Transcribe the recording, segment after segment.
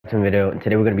to the video. And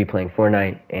today we're gonna be playing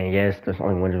Fortnite. And yes, there's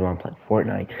only one reason why I'm playing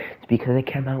Fortnite. It's because it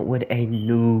came out with a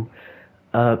new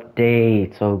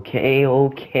update. Okay.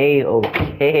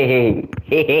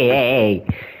 Hey.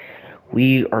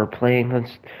 We are playing on,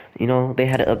 they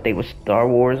had an update with Star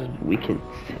Wars. We can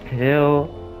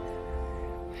tell.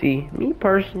 See, me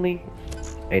personally,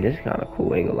 hey, this is kind of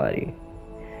cool, ain't gonna lie to you.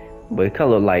 But it kinda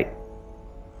look like,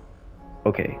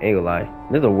 okay, ain't gonna lie.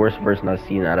 This is the worst version I've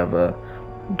seen out of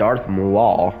Darth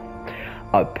Maul.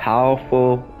 A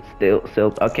powerful still.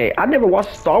 Okay, I never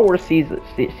watched Star Wars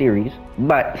series,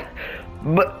 but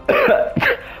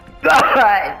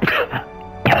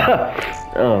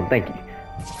thank you.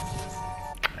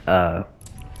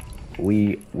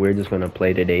 We're just gonna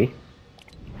play today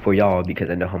for y'all because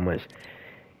I know how much.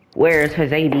 Where's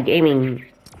Hazaebgaming?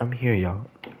 I'm here, y'all.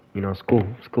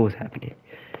 School's happening.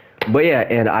 But yeah,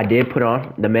 and I did put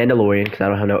on the Mandalorian because I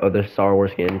don't have no other Star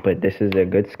Wars skin. But this is a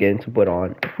good skin to put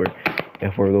on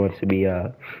if we're going to be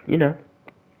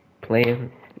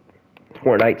playing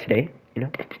Fortnite today.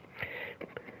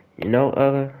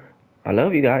 I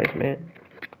love you guys, man.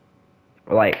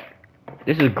 Like,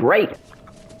 this is great.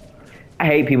 I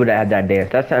hate people that have that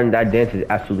dance. That dance is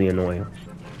absolutely annoying.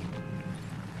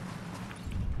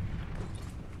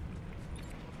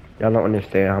 Y'all don't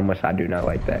understand how much I do not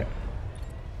like that.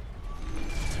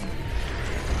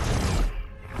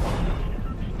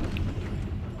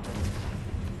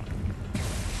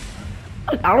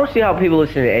 I don't see how people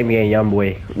listen to Amy and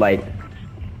Youngboy. Like,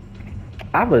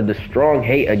 I have a strong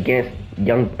hate against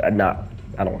I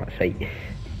don't want to say,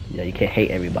 you can't hate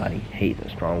everybody. Hate is a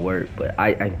strong word, but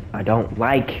I don't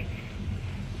like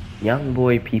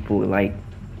Youngboy people. Like,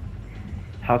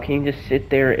 how can you just sit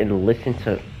there and listen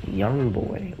to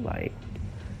Youngboy? Like,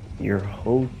 your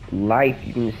whole life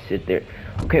you can just sit there.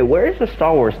 Okay, where is the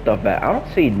Star Wars stuff at? I don't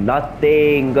see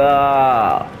nothing.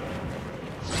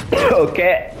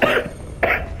 Okay.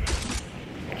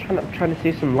 I'm trying to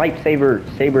see some lightsabers.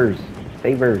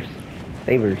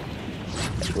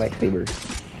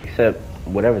 Except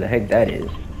whatever the heck that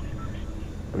is.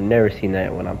 I've never seen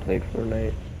that when I played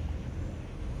Fortnite.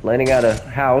 Landing at a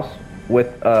house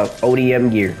with ODM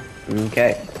gear.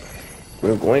 Okay.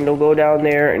 We're going to go down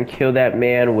there and kill that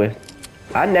man with...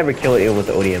 I never kill it with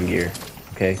the ODM gear.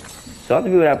 Okay. So all the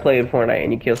people that play Fortnite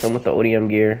and you kill someone with the ODM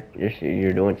gear,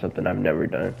 you're doing something I've never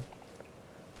done.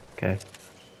 Okay.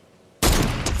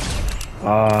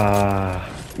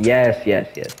 Yes.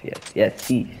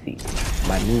 See.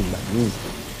 My move.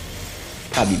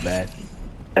 Probably bad.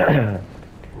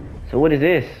 So what is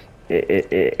this?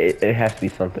 It has to be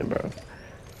something, bro.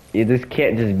 You just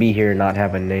can't just be here and not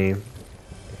have a name.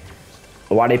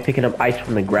 Why are they picking up ice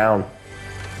from the ground?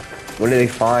 What do they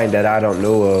find that I don't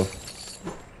know of?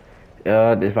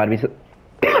 There's about to be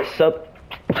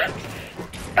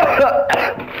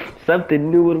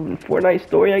something new in the Fortnite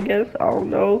story, I guess. I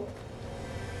don't know.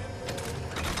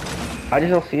 I just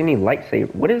don't see any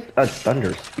lightsaber. What is a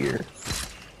thunder spear?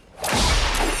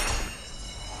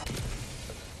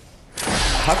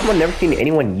 How come I've never seen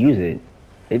anyone use it?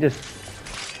 They just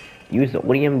use the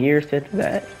ODM gears to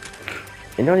that.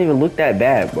 It don't even look that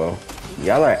bad, bro.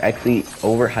 Y'all are actually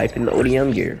overhyping the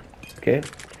ODM gear. Okay?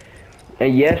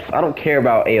 And yes, I don't care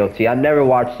about AOT. I never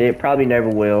watched it. Probably never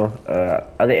will.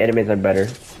 Other animes are better.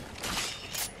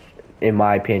 In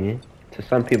my opinion. To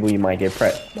some people, you might get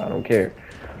pressed. I don't care.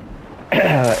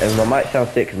 And I might sound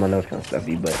sick because my nose kind of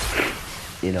stuffy, but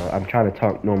I'm trying to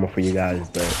talk normal for you guys,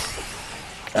 but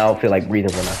I don't feel like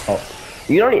breathing when I talk.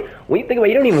 When you think about it,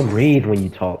 you don't even breathe when you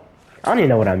talk. I don't even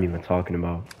know what I'm even talking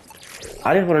about.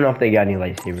 I just want to know if they got any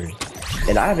lightsabers,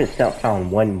 and I haven't found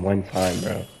one time,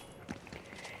 bro.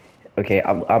 Okay,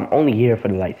 I'm only here for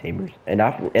the lightsabers, and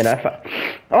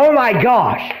oh my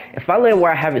gosh, if I live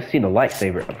where I haven't seen a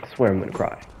lightsaber, I swear I'm gonna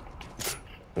cry.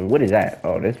 And what is that?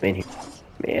 Oh, this man here.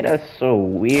 Man, that's so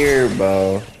weird,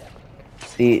 bro.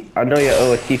 See, I know your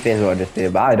OST fans will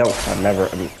understand, but I don't.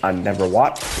 I never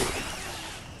watched it.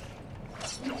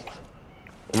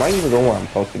 Am I even going where I'm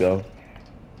supposed to go?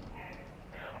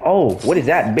 Oh, what is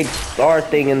that big star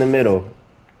thing in the middle?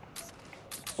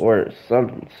 Or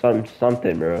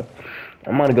something, bro.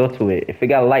 I'm gonna go to it. If it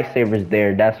got lightsabers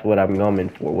there, that's what I'm going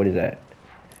for. What is that?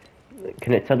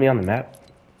 Can it tell me on the map?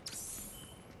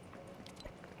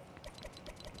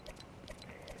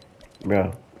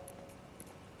 Bro,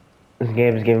 this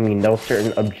game is giving me no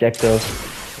certain objective.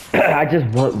 I just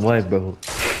want one, bro.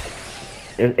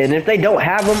 And if they don't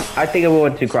have them, I think I'm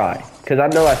going to cry. Because I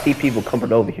know I see people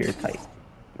coming over here tight.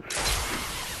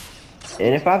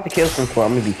 And if I have to kill someone,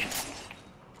 I'm going to be...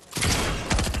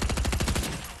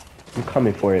 I'm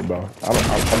coming for it, bro. I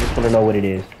just want to know what it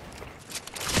is.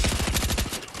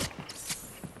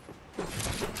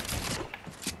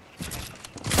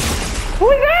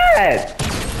 that?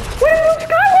 What is Luke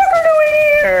Skywalker doing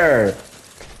here?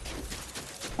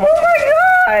 Oh my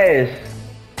gosh!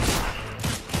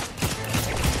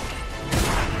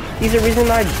 He's the reason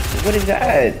I... What is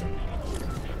that?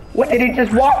 What did he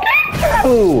just walk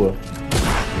into?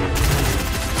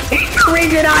 He's the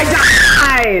reason I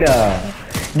died!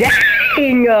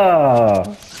 Dang!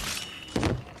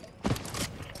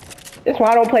 That's why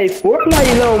I don't play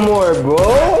Fortnite no more,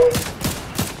 bro!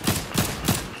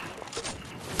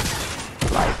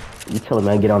 Like, you telling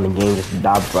me I get on the game just to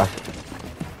die for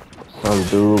some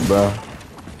dude, bro?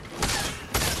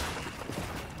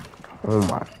 Oh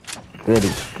my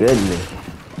goodness.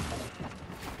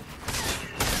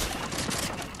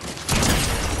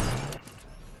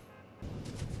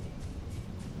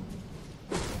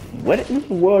 What in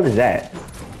the world is that?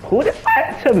 Who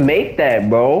decided to make that,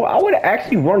 bro? I would have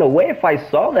actually run away if I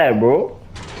saw that, bro.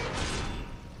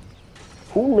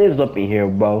 Who lives up in here,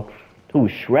 bro? Who,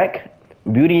 Shrek?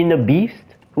 Beauty and the Beast?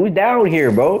 Who's down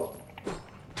here, bro?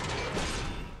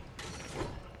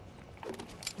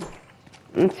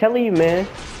 I'm telling you, man.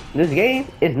 This game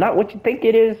is not what you think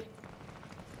it is.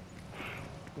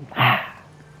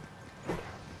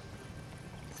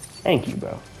 Thank you,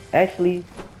 bro. Actually,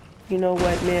 you know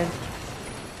what, man?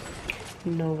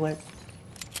 You know what?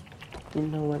 You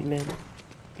know what, man?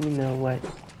 You know what?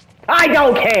 I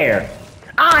don't care!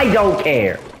 I don't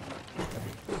care!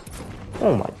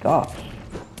 Oh my gosh.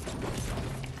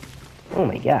 Oh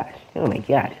my gosh. Oh my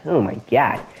god. Oh my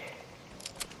god.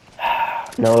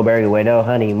 No burger with no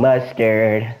honey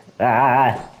mustard.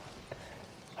 Ah.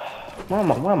 Why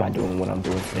am I doing what I'm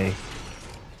doing today?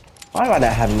 Why do I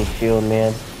not have any shield,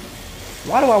 man?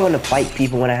 Why do I want to fight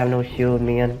people when I have no shield,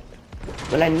 man?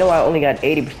 When I know I only got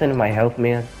 80% of my health,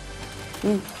 man.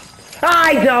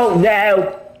 I don't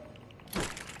know!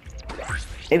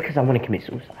 Maybe because I want to commit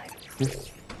suicide.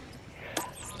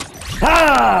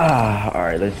 Ah!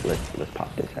 Alright, let's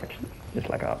pop this actually. Just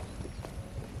like a...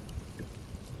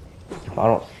 I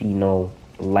don't see no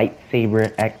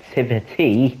lightsaber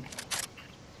activity.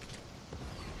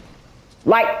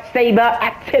 Lightsaber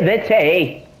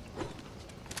activity!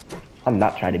 I'm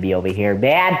not trying to be over here,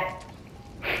 man.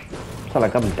 It's not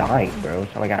like I'm dying, bro.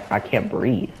 It's not like I can't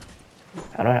breathe.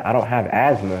 I don't have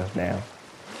asthma now.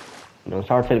 You know, it's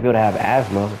hard for people to have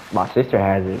asthma. My sister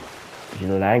has it. You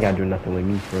know, that ain't gotta do nothing with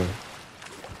me, bro.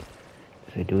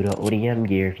 So do the ODM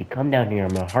gear. If you come down here, I'm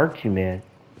gonna hurt you, man.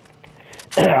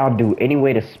 I'll do any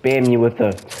way to spam you with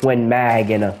a twin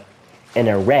mag and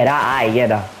a red eye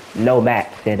and a no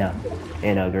max and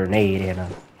a grenade and a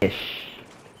fish.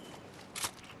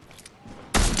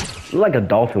 You look like a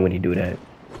dolphin when you do that.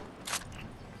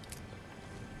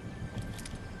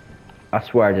 I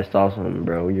swear I just saw something,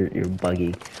 bro. You're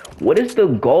buggy. What does the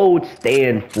gold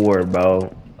stand for,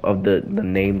 bro? Of the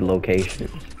named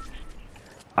locations?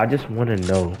 I just want to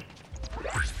know.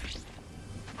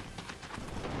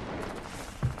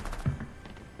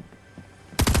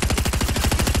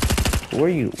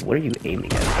 What are you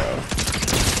aiming at, bro?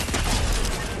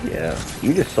 Yeah,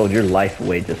 you just sold your life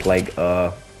away, just like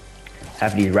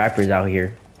half these rappers out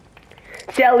here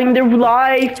selling their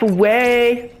life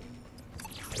away.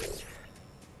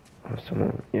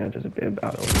 Someone, yeah, just a bit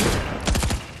about over here.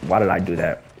 Why did I do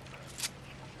that?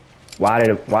 Why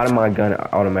did my gun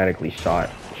automatically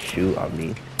shoot on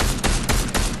me?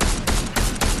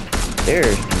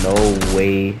 There's no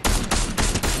way.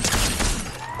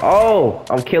 Oh,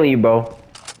 I'm killing you, bro.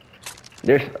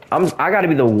 I gotta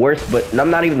be the worst, but I'm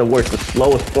not even the worst, the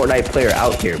slowest Fortnite player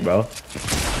out here, bro.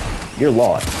 You're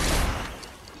lost.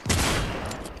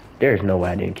 There's no way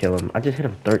I didn't kill him. I just hit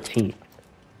him 13.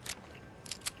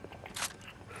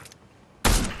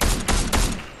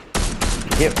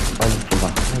 Get from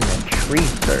behind that tree,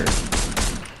 sir.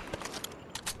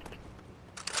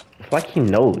 It's like he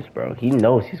knows, bro. He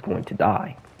knows he's going to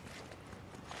die.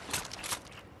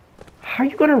 How are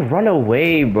you gonna run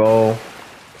away, bro?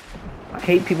 I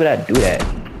hate people that do that.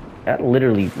 That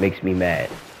literally makes me mad.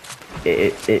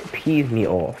 It pees me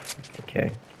off.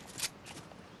 Okay.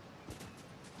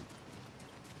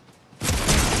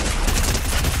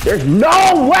 There's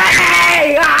no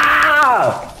way!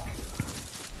 Ah!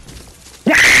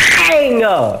 Dang!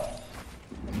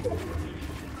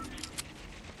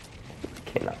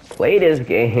 Cannot play this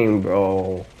game,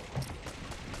 bro.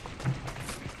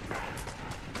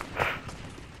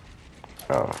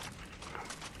 Oh.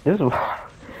 This is...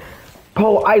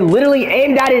 Bro, I literally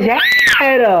aimed at his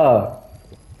head!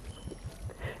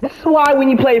 This is why when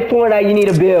you play Fortnite, you need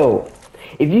a build.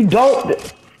 If you don't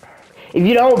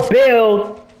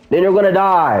build, then you're gonna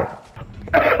die.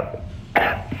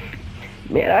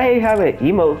 Man, I hate having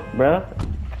emotes, bro. Oh,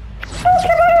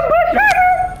 come on, bush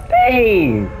rider!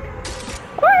 game.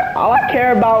 All I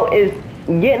care about is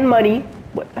getting money.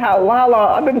 How long?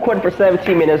 I've been recording for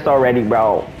 17 minutes already,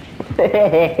 bro.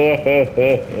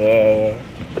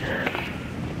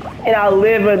 And I'll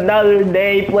live another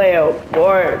day playing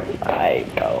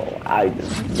Fortnite, bro. I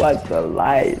just want the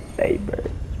lightsabers,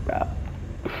 bro.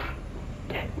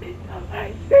 Give me the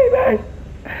lightsabers.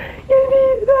 Give me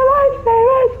the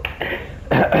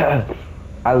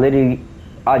lightsabers.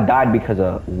 I died because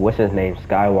of, what's his name?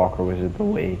 Skywalker was in the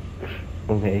way.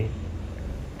 Okay.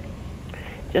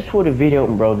 Just for the video,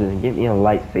 bro, just give me a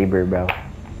lightsaber, bro.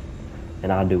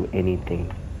 And I'll do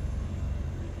anything.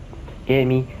 Give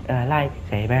me a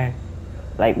lightsaber.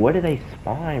 Like, where do they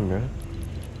spawn, bro?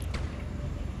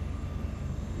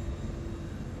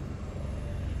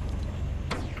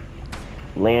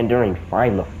 Land during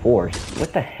Find the Force.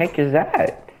 What the heck is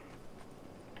that?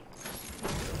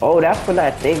 Oh, that's when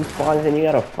that thing spawns and you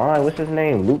gotta find, what's his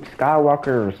name? Luke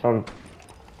Skywalker or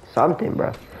something,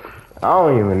 bro. I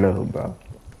don't even know, bro.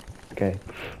 Okay.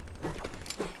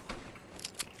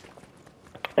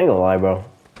 I ain't gonna lie, bro.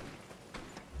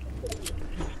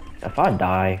 If I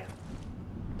die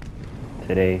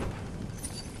today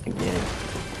again,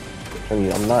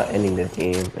 I'm not ending this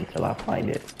game until I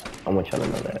find it. I want y'all to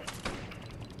know that.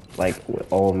 Like,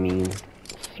 with all means,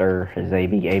 Sir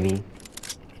Hazaebgaming.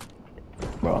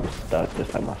 Bro, I'm stuck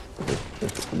just like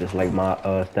my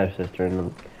stepsister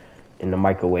in the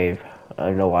microwave. I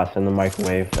don't know why it's in the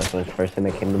microwave. That's the first thing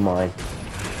that came to mind.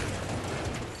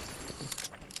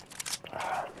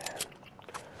 Oh, man.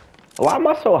 Why am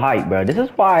I so hyped, bro? This is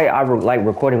why I like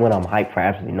recording when I'm hyped for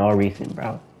absolutely no reason,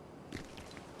 bro.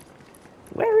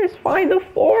 Where is Find the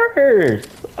Force?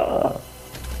 I'm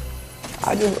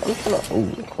trying to. Oh,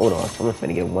 hold on. Someone's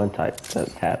gonna get one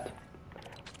tapped.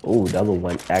 Oh, double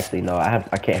one. Actually, no.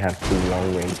 I can't have 2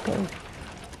 long range guns.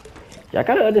 Y'all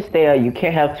gotta understand, you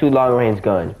can't have 2 long range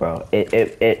guns, bro.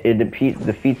 It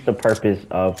defeats the purpose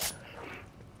of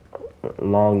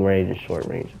long range and short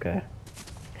range. Okay.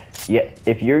 Yeah.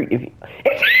 It's here. It's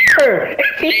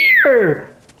here.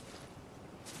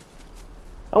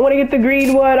 I want to get the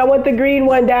green one. I want the green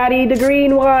one, Daddy. The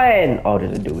green one. Oh,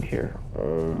 there's a dude here.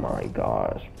 Oh my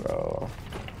gosh, bro.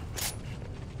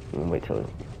 I'm gonna wait till it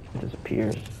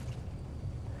disappears.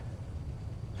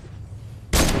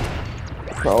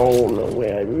 Oh, no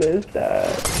way, I missed that.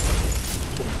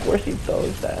 Of course he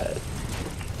throws that.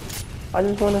 I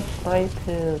just want to snipe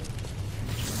him.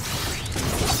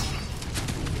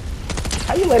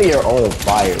 How you letting your own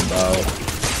fire, bro?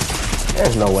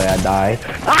 There's no way I die.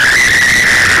 Ah!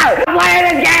 I'm playing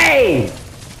this game!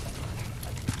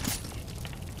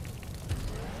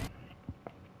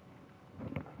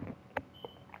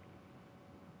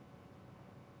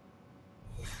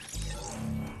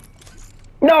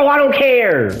 No, I don't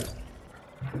care.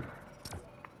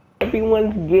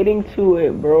 Everyone's getting to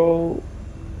it, bro.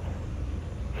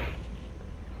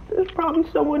 There's probably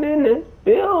someone in this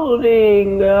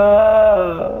building.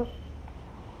 Oh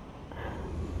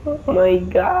my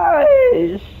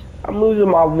gosh. I'm losing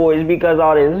my voice because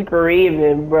all this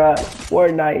screaming, bro.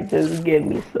 Fortnite just give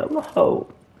me some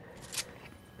hope.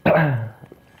 How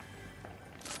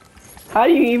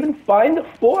do you even find the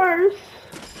Force?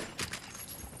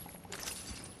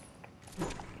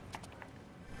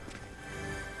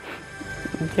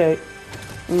 Okay.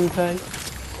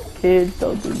 Kids,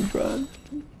 don't do drugs.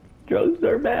 Drugs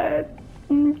are bad.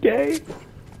 Okay.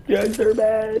 Drugs are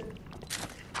bad.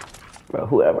 Bro,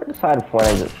 whoever decided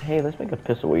Fortnite just, hey, let's make a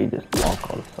pistol where you just lock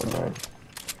on someone.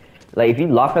 Like, if you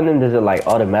lock on them, does it like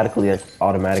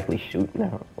automatically shoot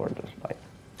now? Or just like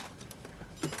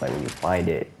when you find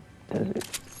it, does it?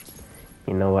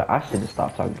 You know what? I should just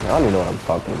stop talking. I don't even know what I'm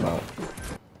talking about.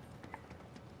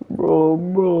 Bro.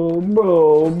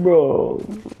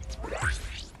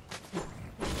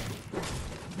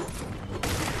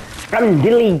 I'm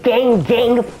Dilly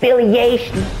gang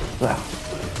affiliation. Well,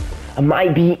 I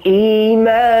might be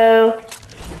emo.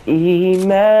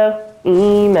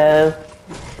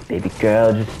 Baby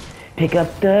girl, just pick up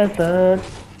the phone.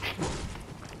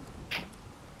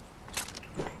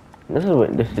 This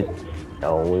is.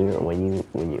 Oh,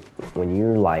 when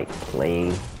you're like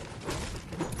playing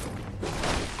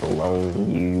alone,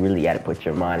 you really got to put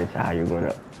your mind into how you're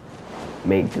gonna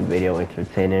make the video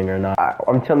entertaining or not.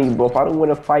 I'm telling you, bro, if I don't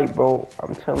win a fight, bro,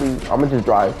 I'm telling you, I'm gonna just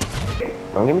drive.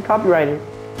 Don't get me copyrighted.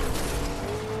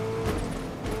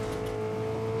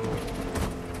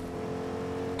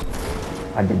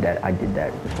 I did that.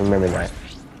 Just remember that.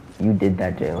 You did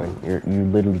that, Jalen. You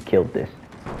literally killed this.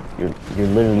 You're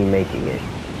literally making it.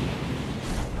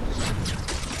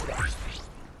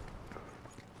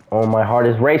 Oh, my heart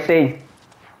is racing.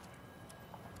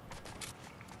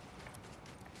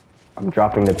 I'm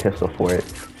dropping the pistol for it.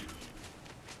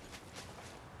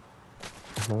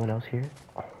 There's no one else here?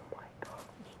 Oh my god.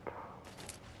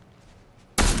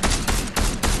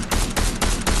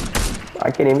 I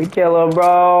can't even kill him,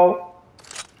 bro.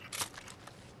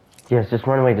 Yes, just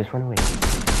run away, just run away.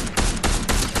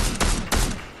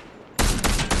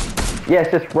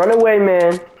 Yes, just run away,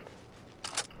 man.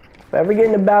 If I ever get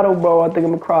in a battle, bro, I think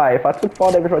I'm gonna cry. If I took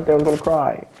fall damage right there, I was gonna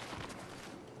cry.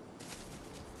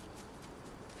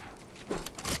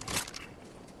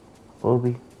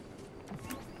 Obi.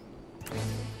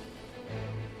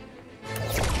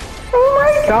 Oh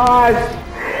my gosh!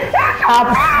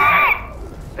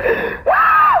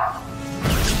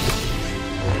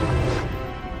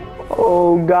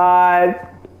 Oh god!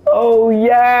 Oh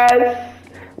yes!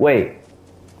 Wait,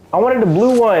 I wanted the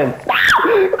blue one. I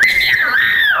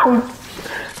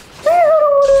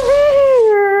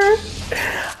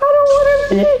don't want to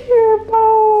be here,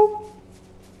 bro.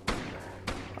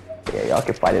 Yeah, y'all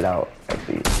can fight it out.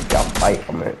 Actually, y'all fight.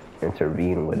 I'm gonna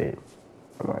intervene with it.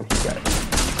 Come on, he got it.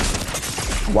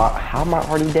 Wow, how am I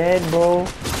already dead, bro?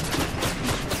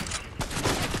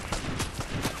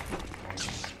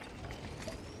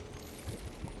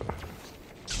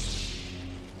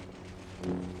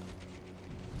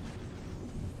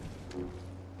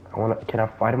 Can I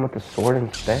fight him with the sword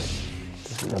instead?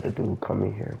 There's another dude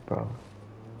coming here, bro.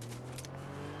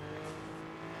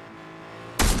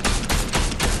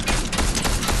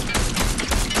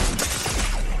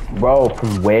 Bro,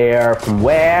 from where? From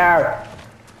where?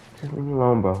 Just leave me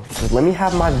alone, bro. Just let me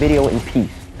have my video in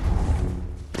peace.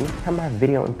 Let me have my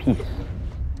video in peace.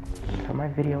 Have my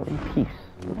video in peace.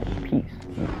 In peace.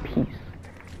 In peace.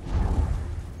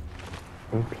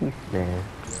 In peace, man.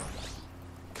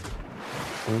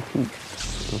 In peace.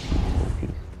 In peace. In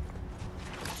peace.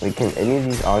 Wait, can any of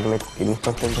these arguments give me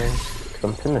something, man? Cause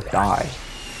I'm finna die.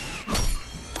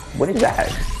 What is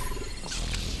that?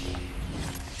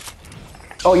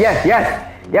 Oh yes, yes,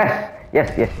 yes,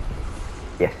 yes, yes,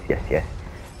 yes, yes, yes.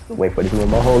 Wait for this move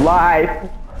my whole life.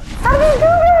 How do you do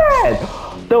that?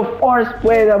 The force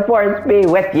be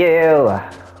with you.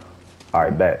 All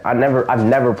right, bet. I've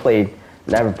never played,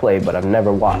 but I've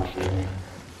never watched.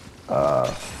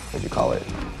 What'd you call it?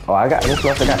 Oh, I just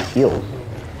must have got heals.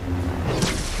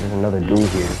 There's another dude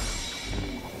here.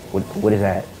 What is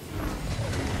that?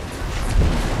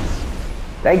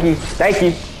 Thank you, thank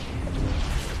you.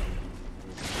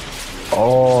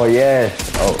 Oh yes.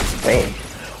 Oh, thanks.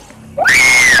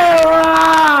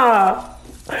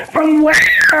 From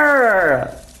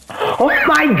where? Oh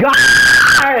my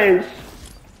gosh!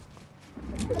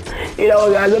 You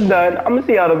know, guys, I'm done. I'm gonna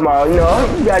see y'all tomorrow. You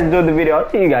know, you guys do the video. I'll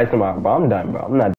see you guys tomorrow, bro. I'm done, bro. I'm not.